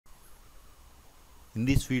In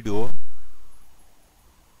this video,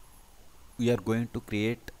 we are going to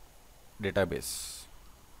create database.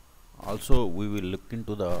 Also, we will look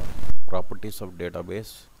into the properties of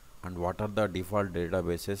database and what are the default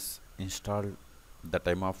databases installed at the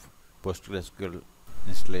time of PostgreSQL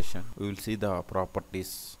installation. We will see the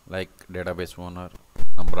properties like database owner,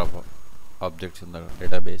 number of objects in the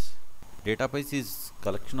database. Database is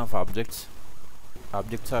collection of objects.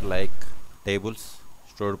 Objects are like tables,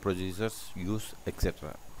 stored procedures, use,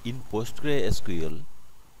 etc. In PostgreSQL,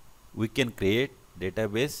 we can create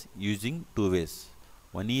database using two ways.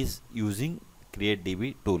 One is using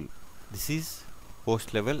createDB tool. This is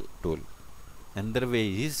post level tool. Another way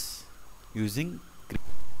is using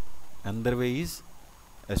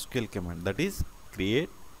SQL command, that is create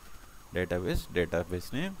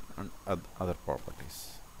database name and other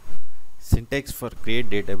properties. Syntax for create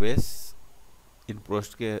database in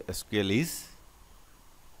PostgreSQL is,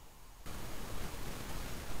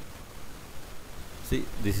 see,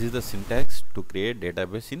 this is the syntax to create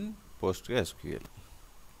database in PostgreSQL.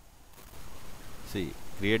 See,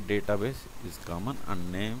 create database is common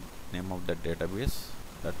and name of the database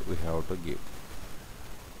that we have to give.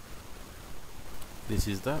 This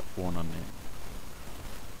is the owner name.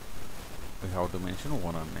 We have to mention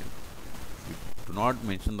owner name. If we do not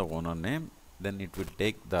mention the owner name, then it will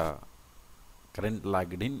take the current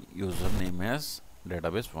logged in username as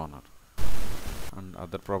database owner. And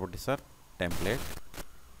other properties are template,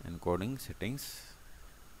 encoding settings,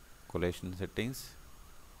 collation settings,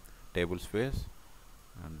 table space,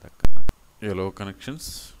 and the yellow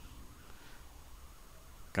connections,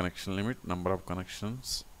 connection limit, number of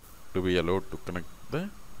connections to be allowed to connect the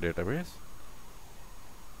database,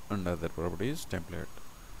 and other properties template.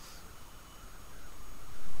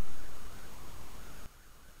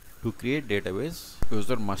 To create database,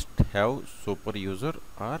 user must have super user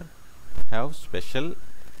or have special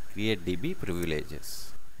createDB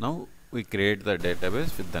privileges. Now we create the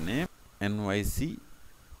database with the name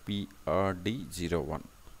NYCPRD01,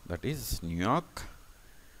 that is New York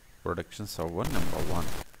Production Server number 1.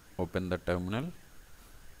 Open the terminal.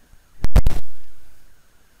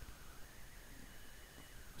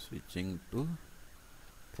 Switching to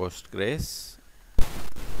Postgres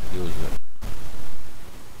user.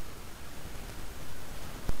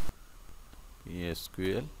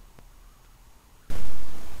 PSQL.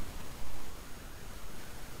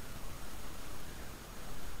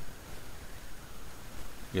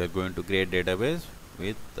 We are going to create database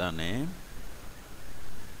with the name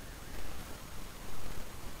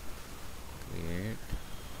create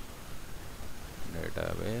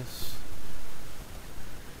database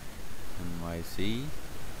NYC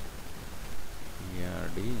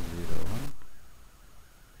PRD01.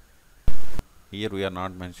 Here we are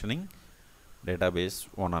not mentioning database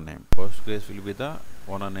owner name. Postgres will be the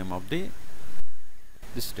owner name of this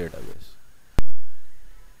database.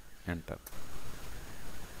 Enter.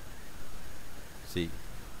 See,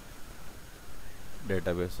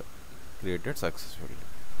 database created successfully.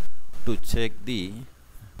 To check the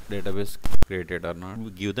database created or not,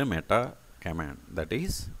 we give the meta command, that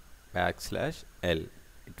is \l. It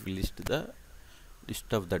will list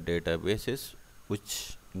of the databases,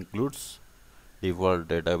 which includes default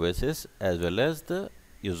databases as well as the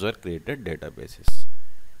user created databases.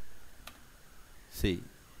 See,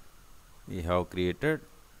 we have created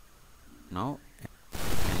now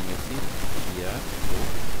NYCPRD,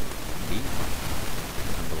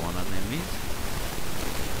 and the owner name is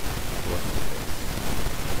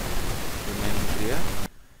remaining clear.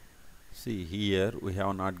 See, here we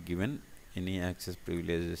have not given any access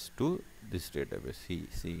privileges to this database. See,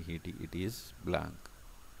 it is blank.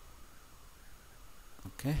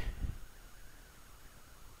 Okay.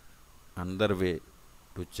 Another way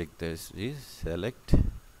to check this is select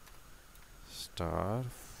star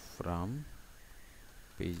from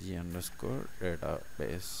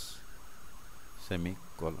pg_database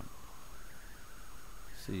semicolon.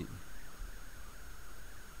 See,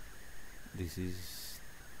 this is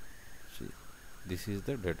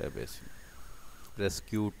the database. Press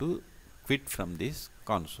Q to quit from this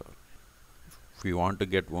console. If you want to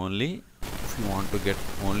get only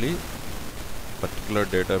particular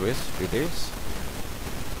database details,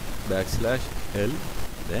 \l,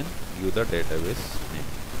 then give the database name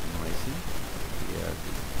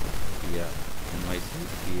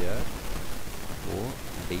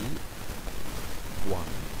NYCPRD1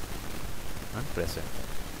 and press enter.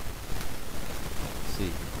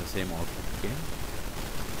 See, the same output came.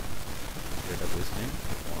 Database name,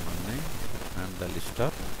 owner name, and the list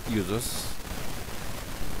of users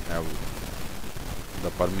have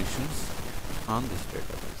the permissions on this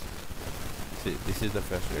database. See, this is the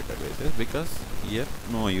first databases because here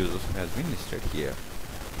no users has been listed here.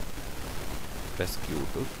 Press Q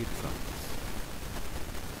to quit from this.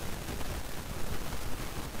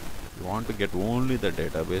 You want to get only the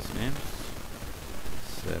database names,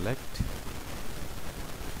 select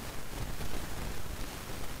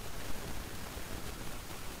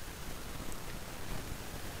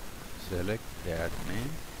that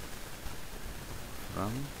name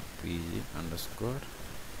from pg underscore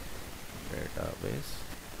database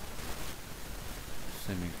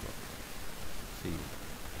semicolon. See,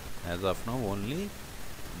 as of now only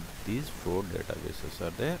these 4 databases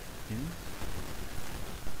are there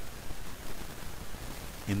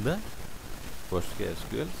in the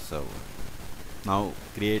PostgreSQL server. Now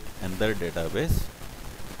create another database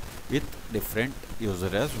with different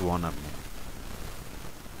user as owner name.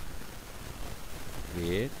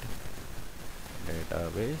 Create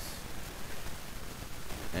database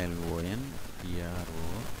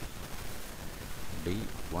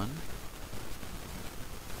LONPROD1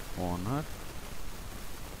 owner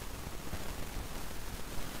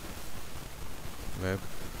web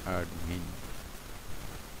admin.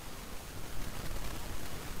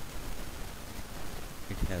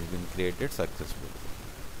 It has been created successfully.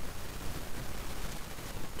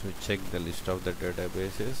 To check the list of the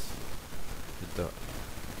databases with the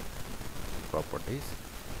properties,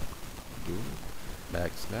 do \l.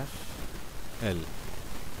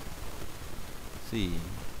 See,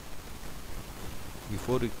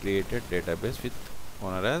 before we created database with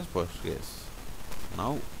owner as Postgres.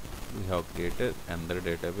 Now we have created another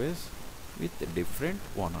database with a different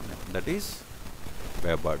owner name, that is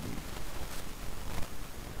web admin.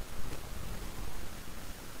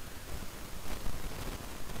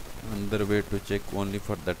 Another way to check only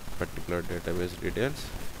for that particular database details,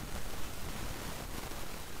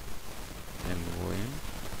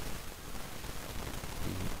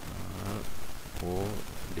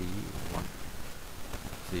 LONPROD1.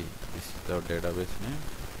 See, this is the database name,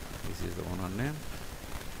 this is the owner name.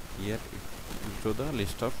 Here to the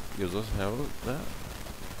list of users have the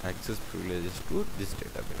access privileges to this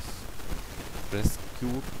database. Press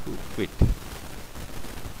Q to quit.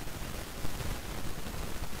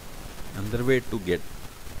 Another way to get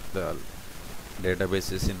the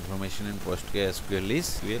databases information in PostgreSQL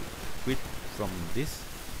is we'll quit from this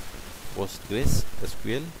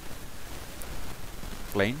PostgreSQL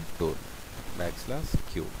client tool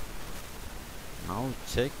 \Q. Now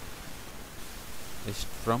check list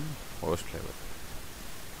from host level,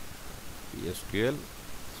 PSQL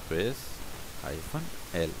space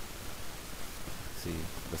 -l. See,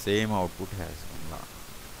 the same output has come now.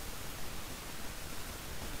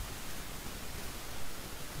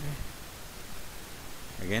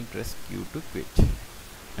 Again press Q to quit.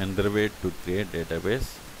 Another way to create database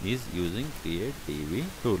is using create DB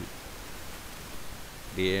tool.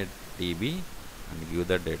 Create DB and give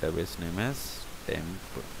the database name as temp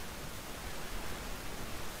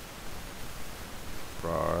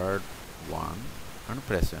prod1 and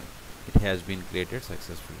press enter. It has been created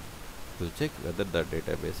successfully. To check whether the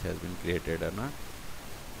database has been created or not,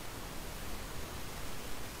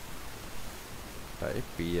 type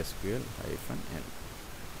PSQL -l.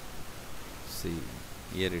 See,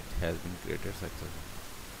 here it has been created successfully.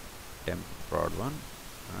 Temp prod1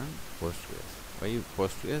 and Postgres. Why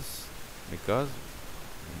Postgres? Because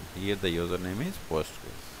here the username is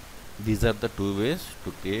Postgres. These are the 2 ways to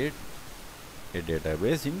create a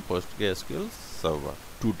database in PostgreSQL server.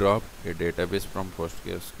 To drop a database from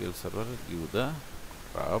PostgreSQL server, give the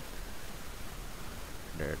drop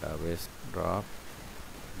database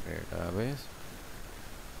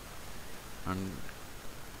and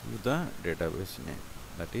give the database name,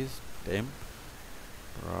 that is temp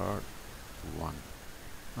prod1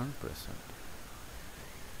 and press enter.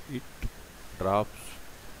 It drops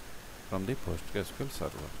from the PostgreSQL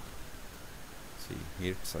server. See,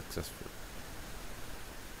 here it's successful.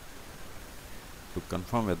 To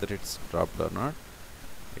confirm whether it's dropped or not,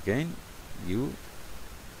 again give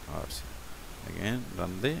RC. Again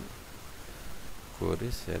run the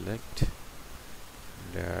query, select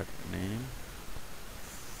that name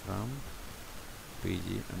from pg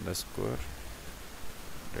underscore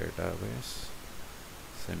database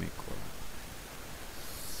semicolon.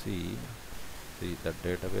 See the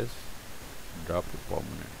database dropped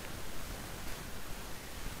permanent.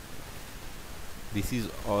 This is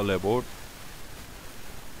all about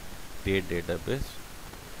create database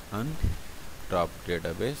and drop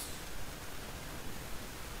database.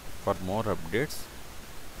 For more updates,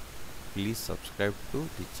 please subscribe to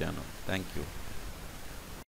the channel. Thank you.